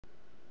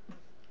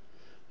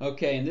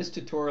Okay, in this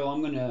tutorial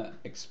I'm going to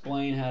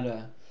explain how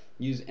to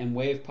use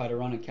mwavepy to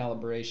run a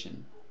calibration.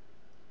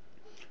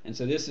 And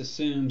so this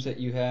assumes that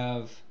you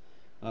have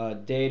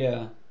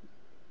data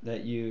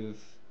that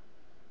you've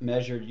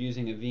measured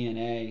using a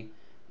VNA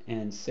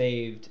and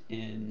saved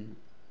in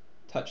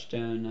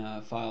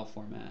touchstone file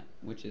format,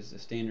 which is the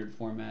standard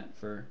format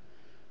for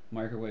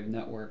microwave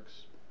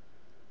networks.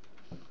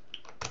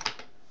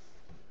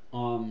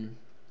 Okay,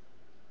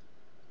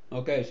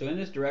 so in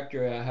this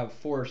directory I have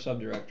 4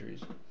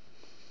 subdirectories.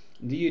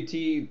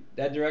 DUT,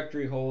 that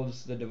directory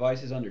holds the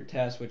devices under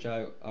test, which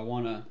I'm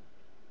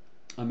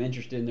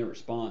interested in their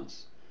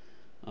response.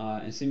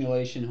 And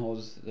simulation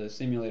holds the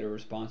simulator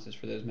responses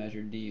for those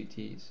measured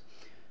DUTs.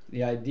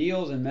 The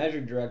ideals and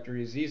measured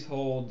directories, these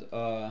hold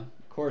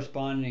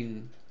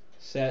corresponding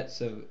sets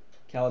of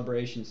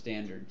calibration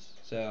standards.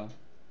 So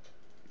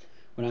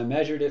when I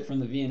measured it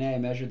from the VNA, I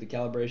measured the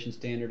calibration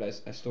standard, I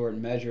store it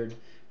in measured,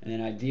 and then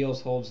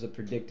ideals holds the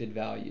predicted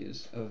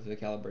values of the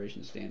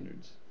calibration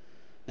standards.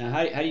 Now,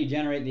 how do you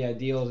generate the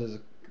ideals is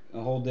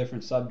a whole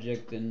different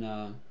subject,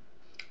 and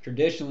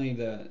traditionally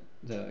the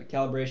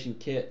calibration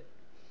kit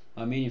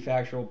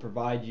manufacturer will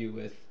provide you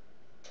with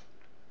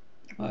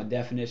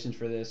definitions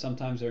for this.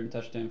 Sometimes they're in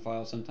touchstone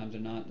files, sometimes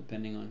they're not,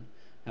 depending on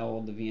how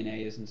old the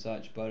VNA is and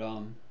such. But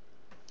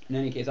in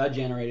any case, I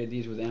generated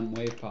these with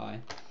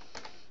mwavepy,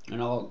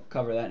 and I'll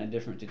cover that in a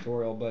different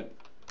tutorial. But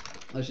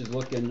let's just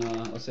look in,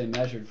 let's say,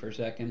 measured for a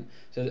second.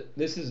 So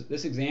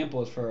this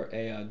example is for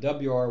a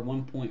WR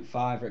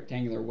 1.5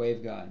 rectangular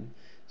waveguide.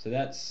 So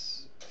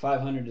that's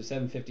 500 to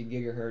 750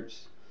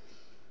 gigahertz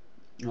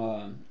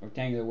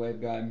rectangular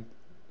waveguide.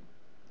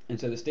 And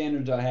so the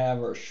standards I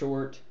have are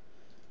short,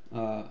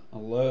 a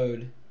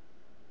load,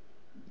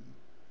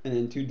 and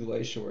then 2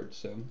 delay shorts.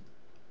 So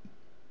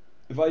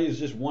if I use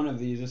just one of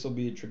these, this will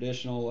be a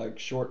traditional like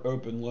short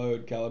open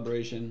load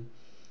calibration,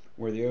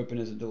 where the open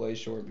is a delay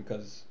short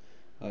because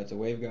it's a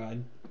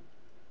waveguide.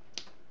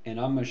 And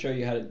I'm going to show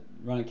you how to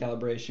run a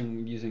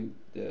calibration using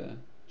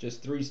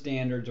just 3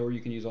 standards, or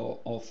you can use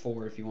all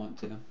 4 if you want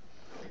to.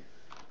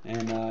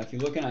 And if you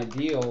look in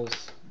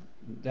ideals,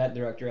 that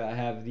directory, I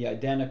have the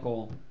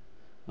identical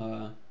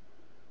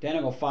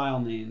file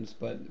names,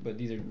 but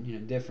these are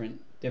different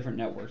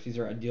networks. These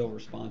are ideal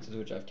responses,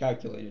 which I've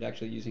calculated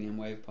actually using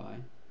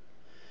mwavepy.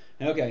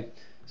 Okay,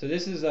 so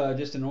this is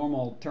just a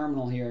normal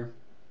terminal here.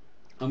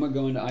 I'm going to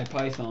go into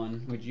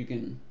IPython, which you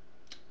can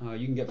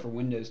get for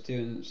Windows too.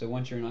 And so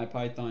once you're in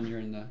IPython, you're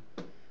in the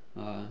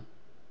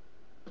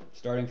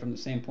starting from the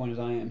same point as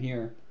I am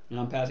here, and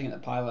I'm passing it the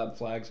Pylab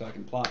flag so I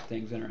can plot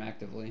things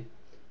interactively.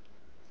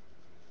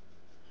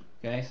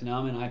 Okay, so now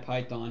I'm in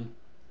IPython,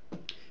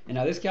 and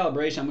now this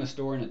calibration I'm going to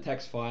store in a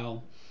text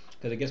file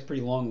because it gets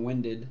pretty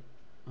long-winded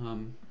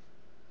to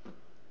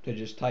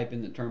just type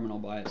in the terminal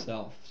by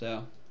itself. So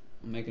I'll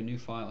make a new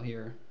file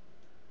here.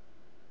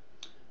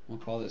 We'll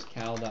call this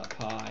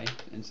cal.py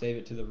and save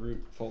it to the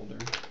root folder.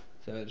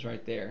 So it's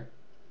right there.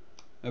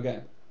 Okay.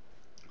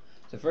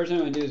 So first thing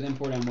I'm going to do is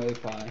import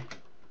mwavepy.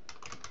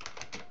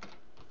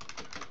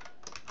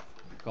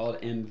 Call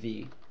it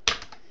MV.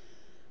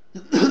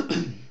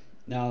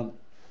 Now,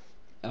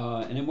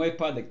 in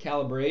mwavepy, the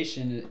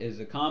calibration is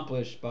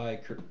accomplished by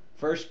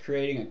first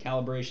creating a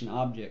calibration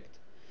object,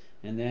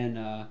 and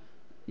then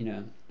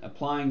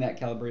applying that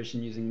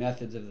calibration using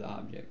methods of the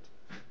object.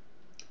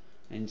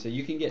 And so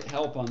you can get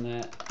help on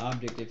that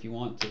object if you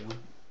want to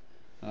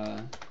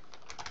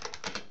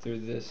through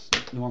this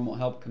normal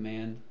help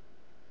command.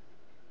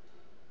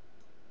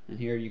 And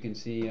here you can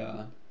see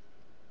it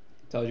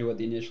tells you what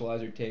the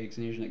initializer takes,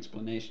 and here's an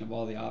explanation of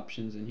all the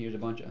options, and here's a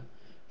bunch of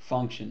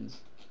functions.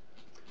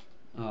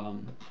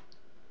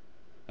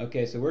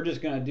 Okay, so we're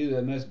just going to do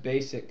the most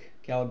basic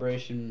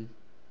calibration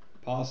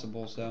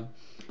possible. So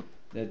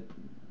the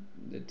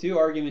 2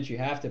 arguments you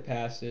have to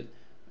pass it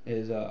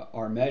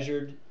are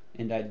measured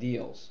and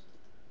ideals.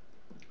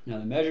 Now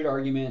the measured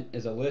argument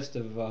is a list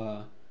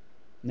of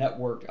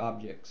networked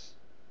objects,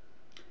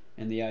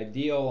 and the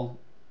ideal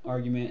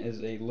argument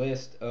is a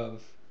list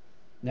of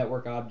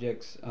network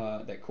objects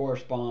that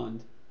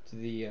correspond to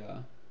the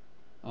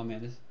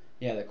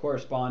that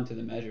correspond to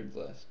the measured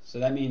list. So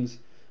that means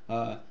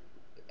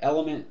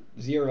element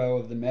 0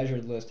 of the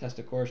measured list has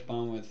to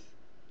correspond with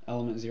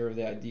element 0 of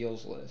the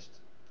ideals list.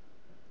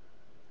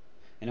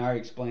 And I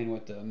already explained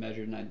what the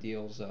measured and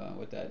ideals,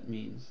 what that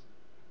means.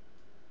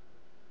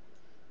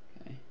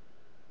 Okay.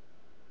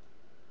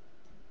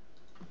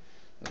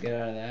 We'll get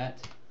out of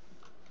that.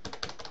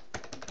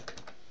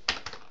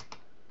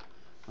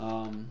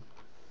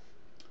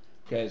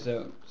 Okay,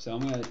 so I'm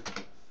going to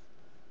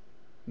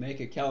make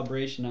a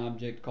calibration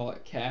object, call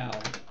it cal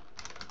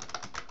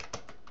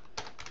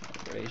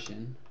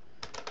calibration,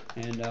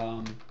 and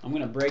I'm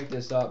going to break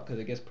this up because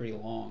it gets pretty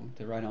long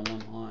to write on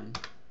one line.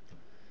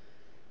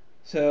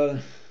 So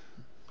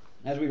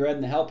as we read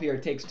in the help here,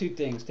 it takes 2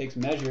 things. It takes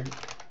measured,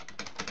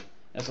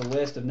 that's a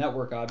list of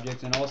network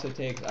objects, and also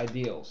takes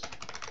ideals.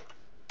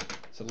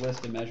 It's a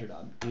list of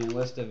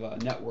list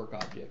of network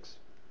objects.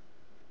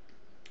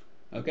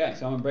 Okay,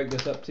 so I'm going to break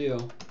this up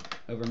too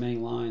over many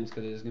lines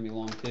because it's going to be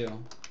long too.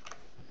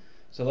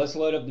 So let's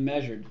load up the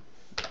measured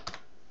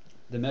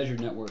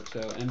network. So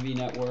MV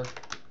network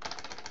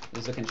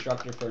is a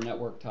constructor for a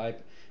network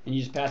type, and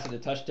you just pass it the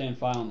touchstone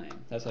file name.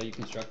 That's how you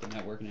construct a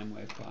network in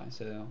mwavepy.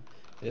 So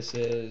this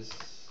is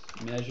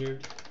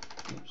measured.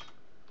 Oops.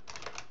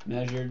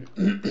 Measured.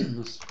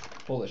 Let's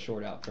pull the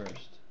short out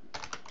first.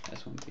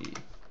 S1P.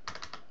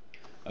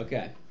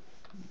 Okay.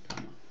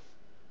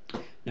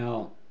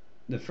 Now,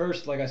 the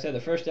first, like I said, the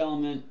first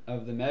element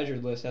of the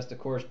measured list has to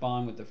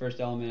correspond with the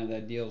first element of the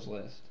ideals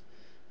list.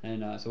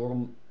 And so we're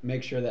going to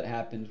make sure that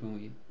happens when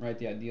we write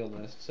the ideal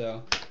list.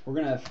 So we're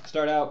going to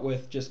start out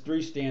with just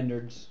three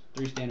standard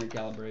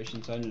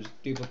calibrations. So I'm just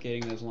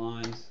duplicating those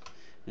lines.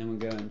 Then we'll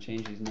go and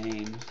change these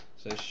names.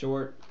 So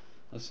short,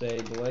 let's say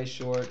delay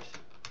short,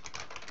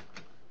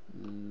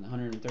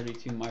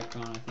 132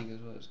 micron I think is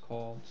what it's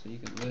called. So you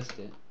can list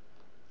it.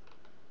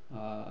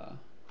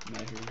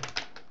 Measured.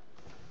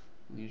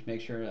 You just make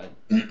sure I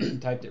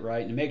typed it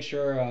right. And to make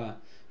sure,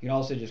 you can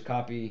also just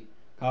copy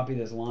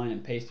this line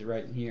and paste it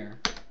right in here.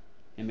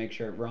 And make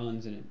sure it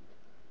runs and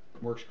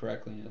it works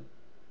correctly, and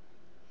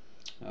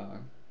it'll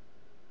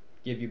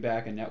give you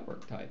back a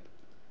network type.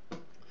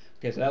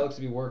 Okay, so that looks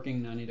to be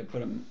working. Now I need to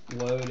put a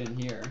load in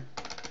here.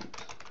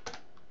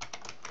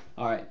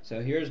 Alright,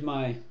 so here's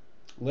my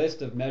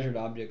list of measured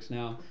objects.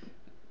 Now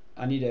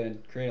I need to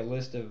create a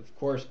list of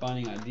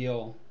corresponding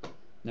ideal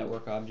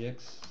network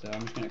objects. So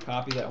I'm just going to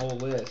copy that whole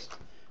list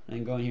and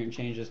then go in here and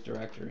change this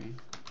directory.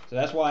 So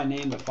that's why I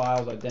named the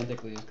files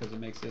identically, is because it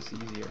makes this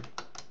easier.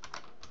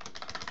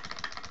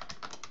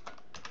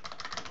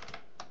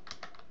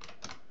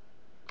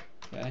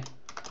 Okay.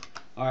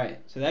 Alright,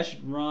 so that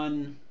should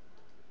run.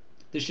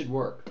 This should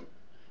work.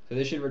 So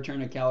this should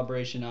return a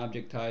calibration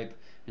object type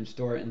and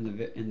store it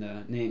in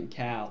the name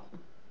cal.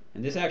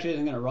 And this actually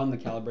isn't going to run the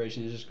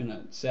calibration, it's just going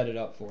to set it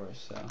up for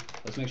us. So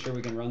let's make sure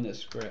we can run this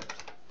script.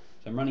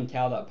 So I'm running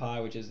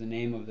cal.py, which is the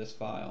name of this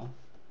file.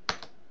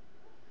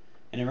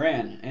 And it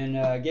ran,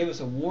 and gave us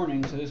a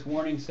warning. So this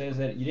warning says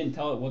that you didn't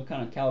tell it what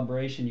kind of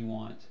calibration you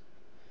want.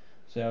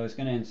 So it's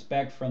going to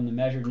inspect from the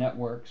measured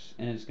networks,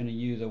 and it's going to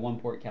use a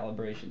one-port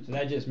calibration. So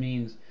that just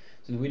means,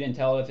 since we didn't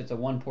tell it if it's a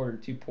one-port or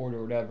two-port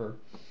or whatever,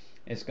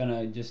 it's going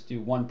to just do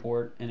one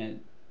port, and it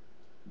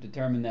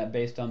determined that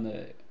based on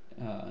the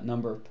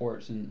number of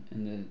ports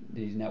in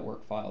these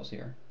network files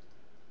here.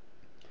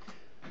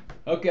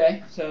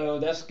 Okay, so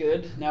that's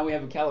good. Now we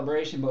have a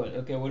calibration, but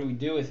okay, what do we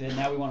do with it?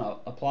 Now we want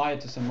to apply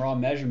it to some raw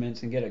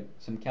measurements and get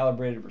some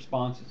calibrated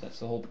responses. That's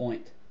the whole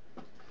point.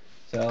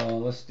 So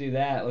let's do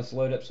that. Let's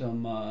load up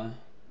some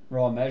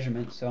raw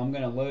measurements. So I'm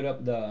going to load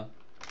up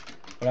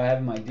what I have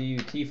in my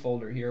DUT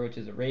folder here, which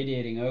is a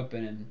radiating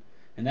open,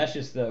 and that's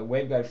just the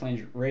waveguide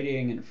flange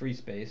radiating in free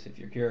space, if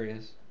you're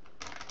curious.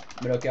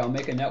 But okay, I'll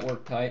make a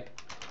network type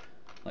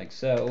like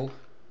so.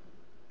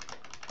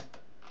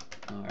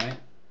 All right.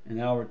 And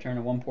that'll return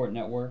a one-port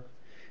network.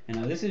 And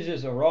now this is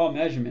just a raw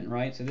measurement,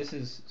 right? So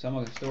I'm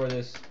going to store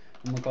this.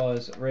 I'm going to call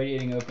this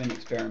radiating open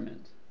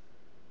experiment.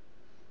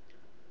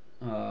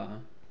 Or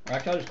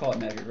actually, I'll just call it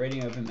measured.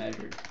 Radiating open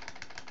measured,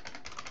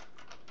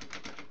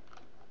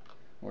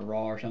 or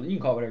raw or something. You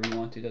can call it whatever you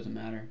want to. Doesn't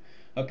matter.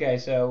 Okay,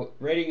 so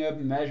radiating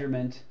open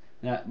measurement.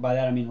 By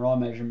that I mean raw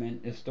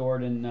measurement, is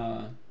stored in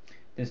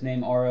this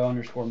name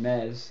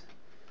ro_mez.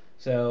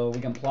 So we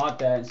can plot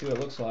that and see what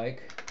it looks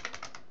like.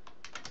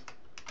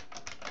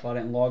 Plot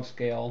it in log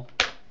scale.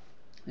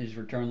 And just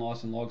return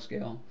loss in log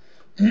scale.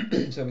 So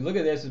if we look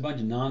at this, it's a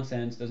bunch of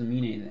nonsense, doesn't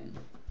mean anything.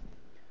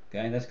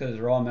 Okay, that's because it's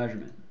raw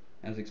measurement,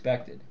 as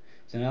expected.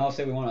 So now let's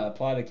say we want to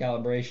apply the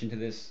calibration to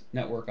this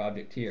network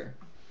object here.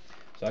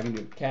 So I can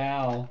do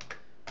cal,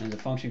 and there's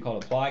a function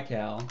called apply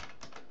cal.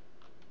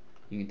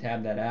 You can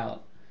tab that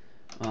out.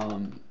 So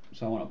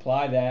I want to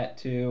apply that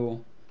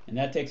to, and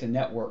that takes a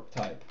network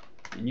type.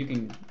 And you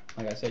can,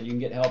 like I said, you can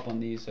get help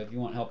on these. So if you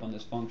want help on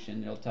this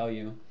function, it'll tell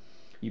you.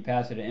 You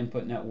pass it an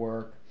input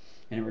network,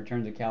 and it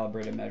returns a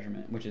calibrated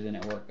measurement, which is a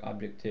network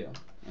object too.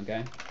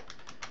 Okay.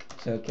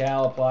 So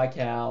cal, apply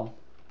cal.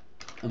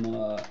 I'm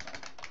gonna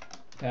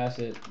pass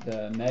it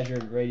the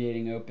measured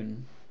radiating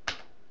open.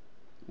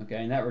 Okay,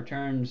 and that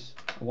returns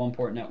a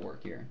one-port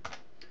network here.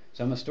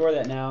 So I'm gonna store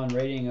that now in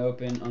radiating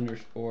open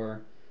underscore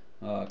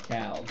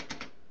cal.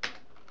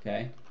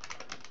 Okay.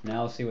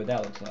 Now let's see what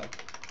that looks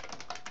like.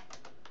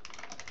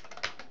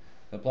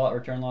 The plot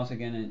return loss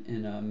again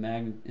in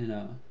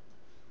a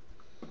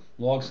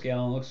log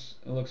scale.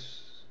 It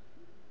looks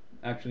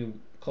actually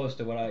close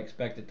to what I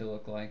expect it to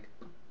look like.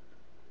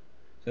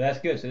 So that's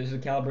good. So this is a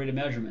calibrated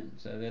measurement.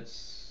 So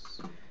that's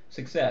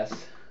success.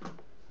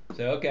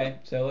 So okay.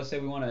 So let's say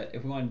if we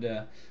wanted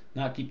to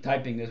not keep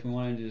typing this, we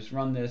wanted to just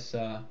run this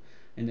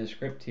in the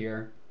script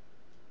here.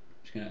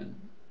 I'm just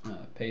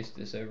gonna paste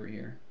this over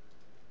here,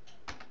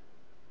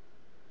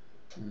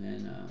 and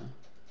then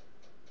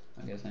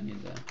I guess I need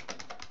to.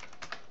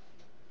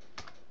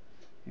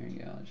 Here you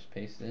go. I'll just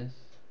paste this.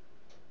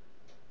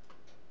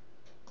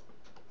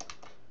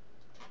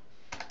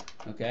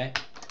 Okay,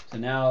 so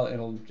now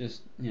it'll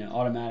just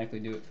automatically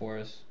do it for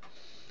us.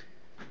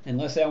 And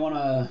let's say I want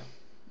to,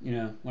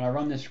 when I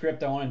run this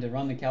script, I wanted to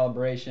run the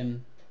calibration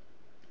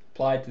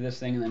apply it to this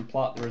thing and then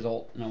plot the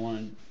result, and I want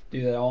to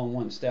do that all in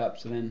one step.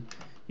 So then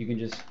you can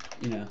just,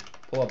 you know,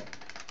 pull up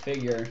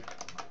figure.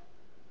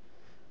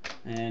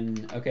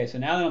 And okay, so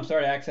now that I'm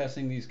started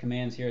accessing these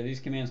commands here, these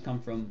commands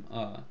come from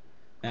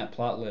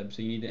matplotlib,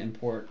 so you need to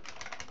import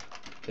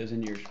those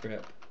into your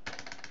script.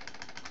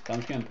 So I'm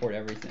just going to import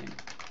everything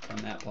from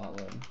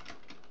matplotlib.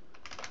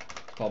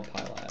 It's called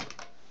pylab.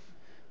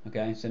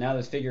 Okay, so now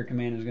this figure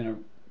command is going to,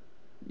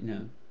 you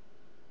know,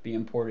 be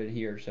imported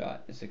here, so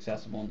it's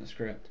accessible in the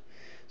script.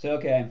 So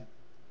okay,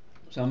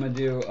 so I'm going to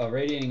do a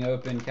radiating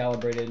open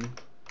calibrated.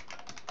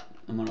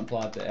 I'm going to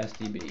plot the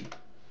SDB.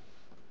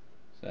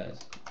 So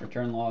that's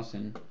return loss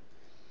and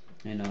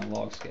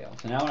log scale.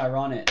 So now when I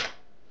run it,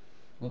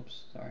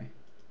 whoops, sorry.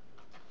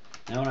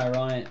 Now when I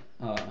run it,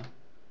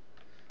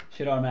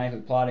 should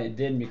automatically plot it. It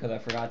didn't because I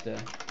forgot to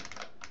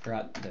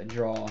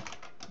draw.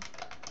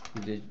 I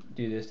did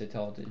do this to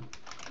tell it to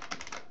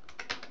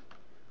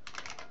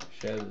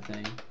show the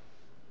thing.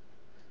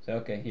 So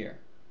okay, here,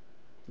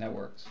 that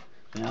works.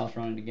 So now let's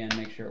run it again,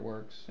 make sure it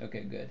works.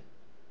 Okay, good.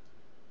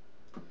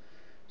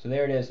 So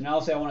there it is. Now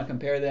let's say I want to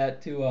compare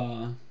that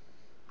to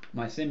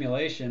my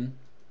simulation.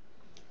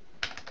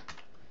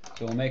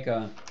 So we'll make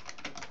a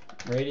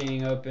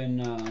radiating open.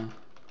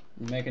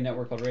 We'll make a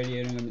network called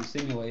radiating open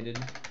simulated.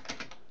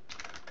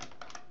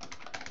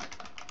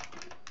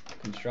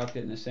 Construct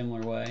it in a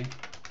similar way.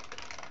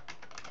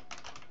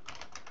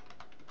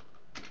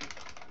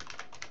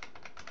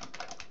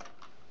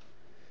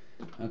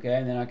 Okay,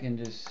 and then I'll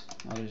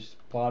just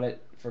plot it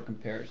for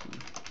comparison.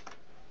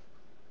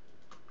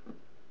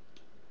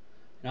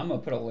 And I'm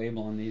gonna put a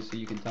label on these so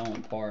you can tell them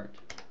apart.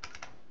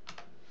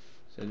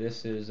 So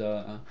this is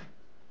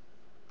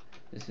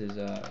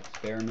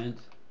experiment,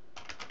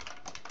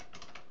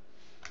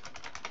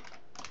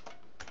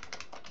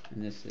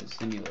 and this is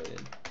simulated.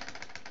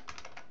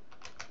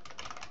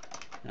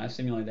 And I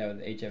simulated that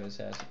with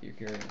HFSS if you're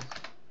curious.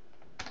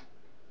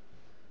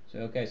 So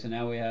okay, so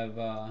now we have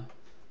the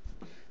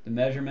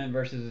measurement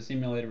versus the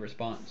simulated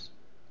response.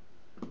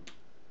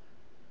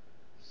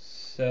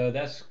 So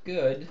that's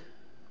good.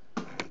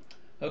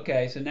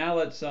 Okay, so now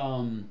let's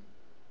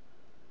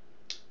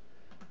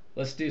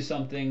do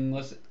something.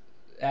 Let's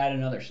add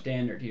another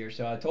standard here.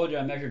 So I told you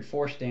I measured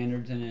 4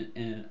 standards in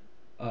an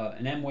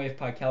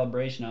mwavepy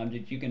calibration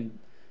object. You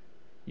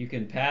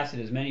can pass it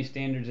as many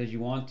standards as you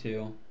want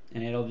to,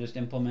 and it'll just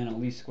implement a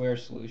least square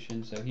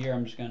solution. So here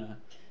I'm just gonna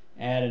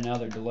add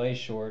another delay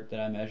short that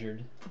I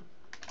measured.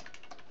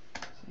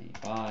 Let's see,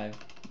 5.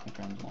 That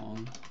runs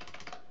long.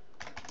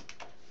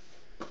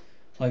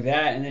 Like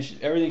that, and then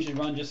everything should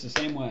run just the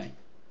same way.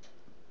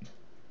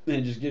 And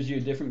it just gives you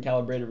a different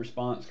calibrated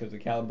response because the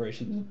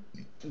calibration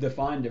is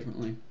defined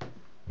differently.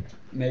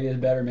 Maybe it's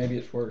better, maybe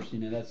it's worse. You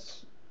know,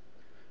 that's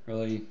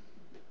really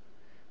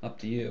up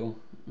to you,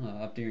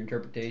 up to your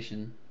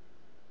interpretation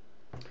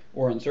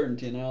or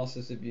uncertainty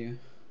analysis if you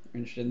are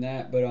interested in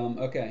that. But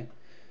okay,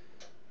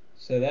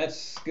 so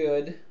that's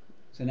good.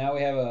 So now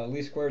we have a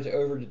least squares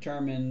over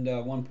determined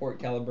one port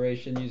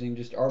calibration using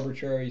just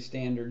arbitrary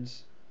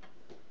standards.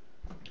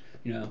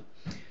 You know.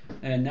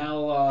 And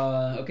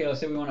now, okay, let's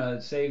say we want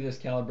to save this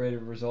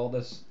calibrated result.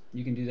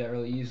 You can do that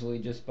really easily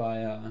just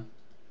by,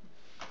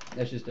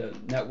 that's just a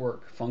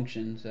network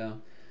function. So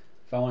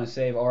if I want to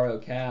save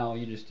ROCal,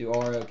 you just do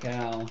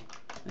ROCal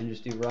and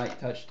just do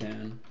write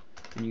touchtone.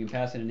 And you can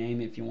pass it a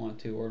name if you want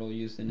to, or it'll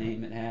use the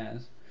name it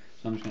has.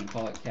 So I'm just going to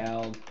call it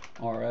cal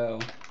RO.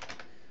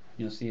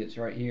 You'll see it's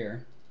right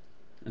here.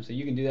 And so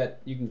you can do that.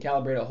 You can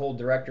calibrate a whole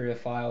directory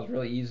of files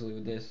really easily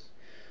with this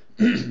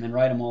and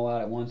write them all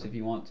out at once if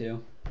you want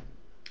to.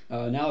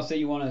 Now let's say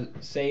you want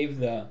to save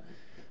the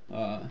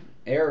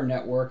error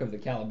network of the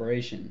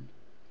calibration.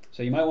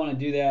 So you might want to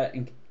do that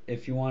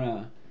if you want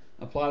to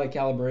apply the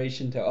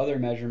calibration to other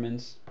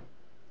measurements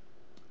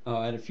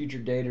at a future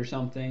date or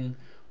something,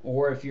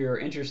 or if you're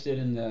interested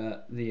in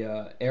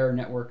the error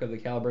network of the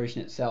calibration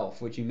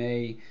itself, which you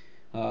may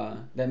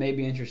that may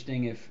be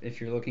interesting if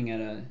you're looking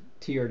at a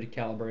tiered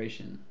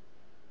calibration.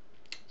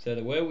 So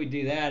the way we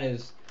do that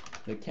is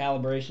the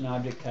calibration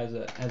object has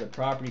a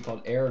property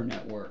called error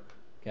network.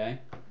 Okay.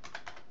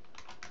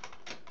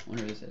 I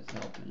wonder if this has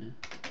help in it.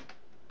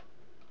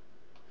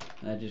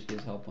 That just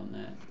gives help on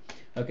that.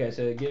 Okay,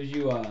 so it gives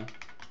you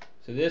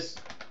so this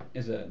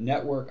is a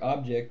network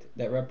object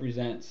that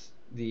represents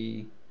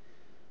the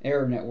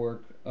error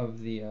network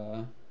of the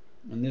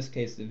in this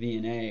case the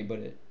VNA, but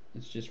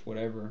it's just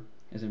whatever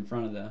is in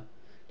front of the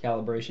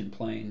calibration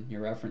plane,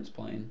 your reference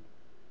plane.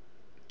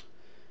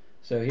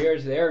 So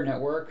here's the error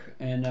network,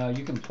 and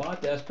you can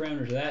plot the S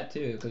parameters of that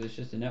too, because it's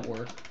just a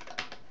network.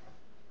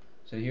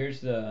 So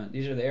these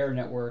are the error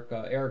network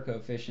error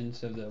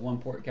coefficients of the one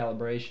port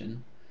calibration,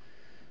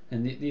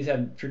 and these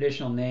have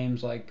traditional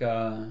names like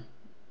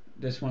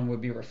this one would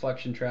be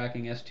reflection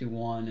tracking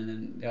S21, and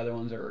then the other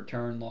ones are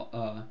return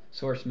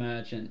source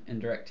match and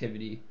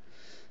directivity.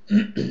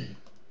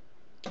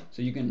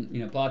 So you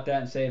can plot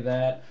that and save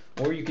that,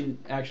 or you can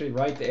actually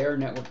write the error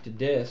network to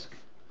disk.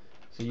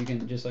 So you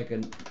can just like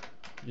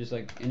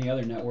any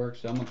other network.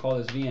 So I'm gonna call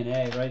this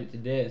VNA, write it to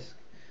disk.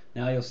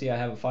 Now you'll see I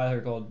have a file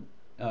here called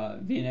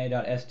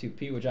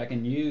VNA.S2P, which I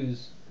can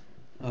use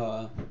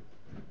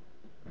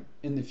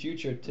in the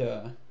future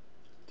to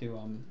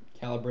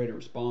calibrate a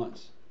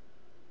response.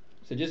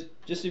 So just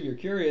if you're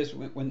curious,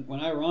 when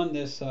I run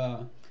this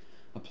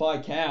apply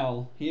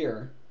cal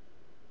here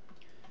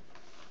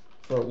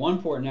for a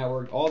one port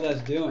network, all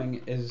that's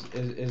doing is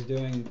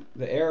doing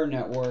the error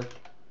network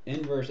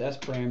inverse S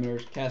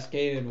parameters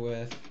cascaded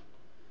with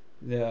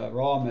the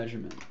raw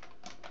measurement.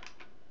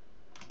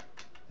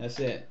 That's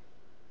it.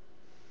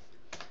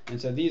 And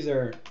so these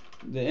are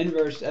the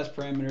inverse S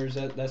parameters.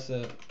 That's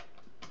a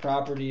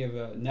property of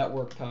a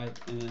network type,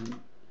 and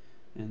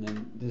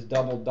then this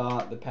double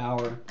dot, the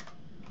power.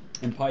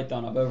 In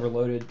Python, I've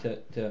overloaded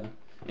to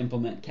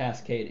implement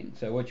cascading.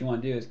 So what you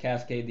want to do is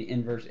cascade the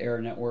inverse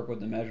error network with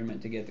the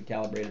measurement to get the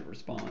calibrated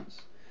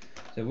response.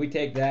 So if we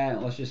take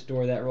that, let's just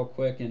store that real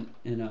quick in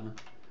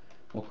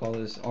we'll call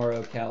this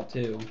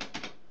ROCal2.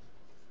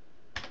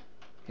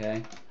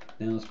 Okay,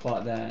 then let's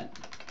plot that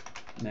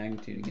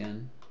magnitude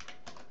again.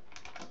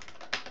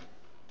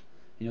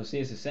 And you'll see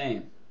it's the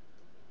same.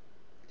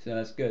 So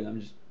that's good.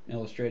 I'm just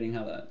illustrating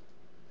how that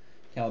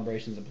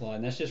calibration is applied.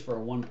 And that's just for a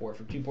one port.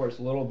 For two ports,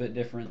 a little bit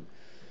different.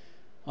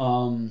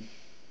 Well,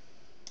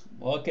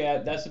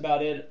 okay, that's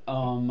about it.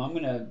 I'm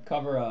going to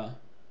cover a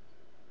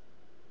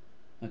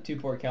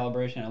two-port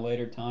calibration at a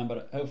later time,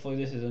 but hopefully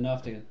this is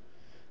enough to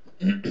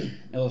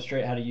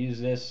illustrate how to use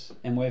this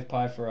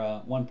mwavepy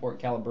for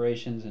one-port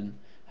calibrations and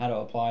how to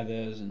apply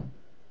those and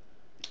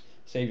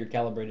save your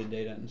calibrated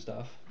data and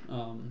stuff.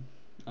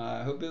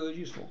 I hope it was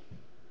useful.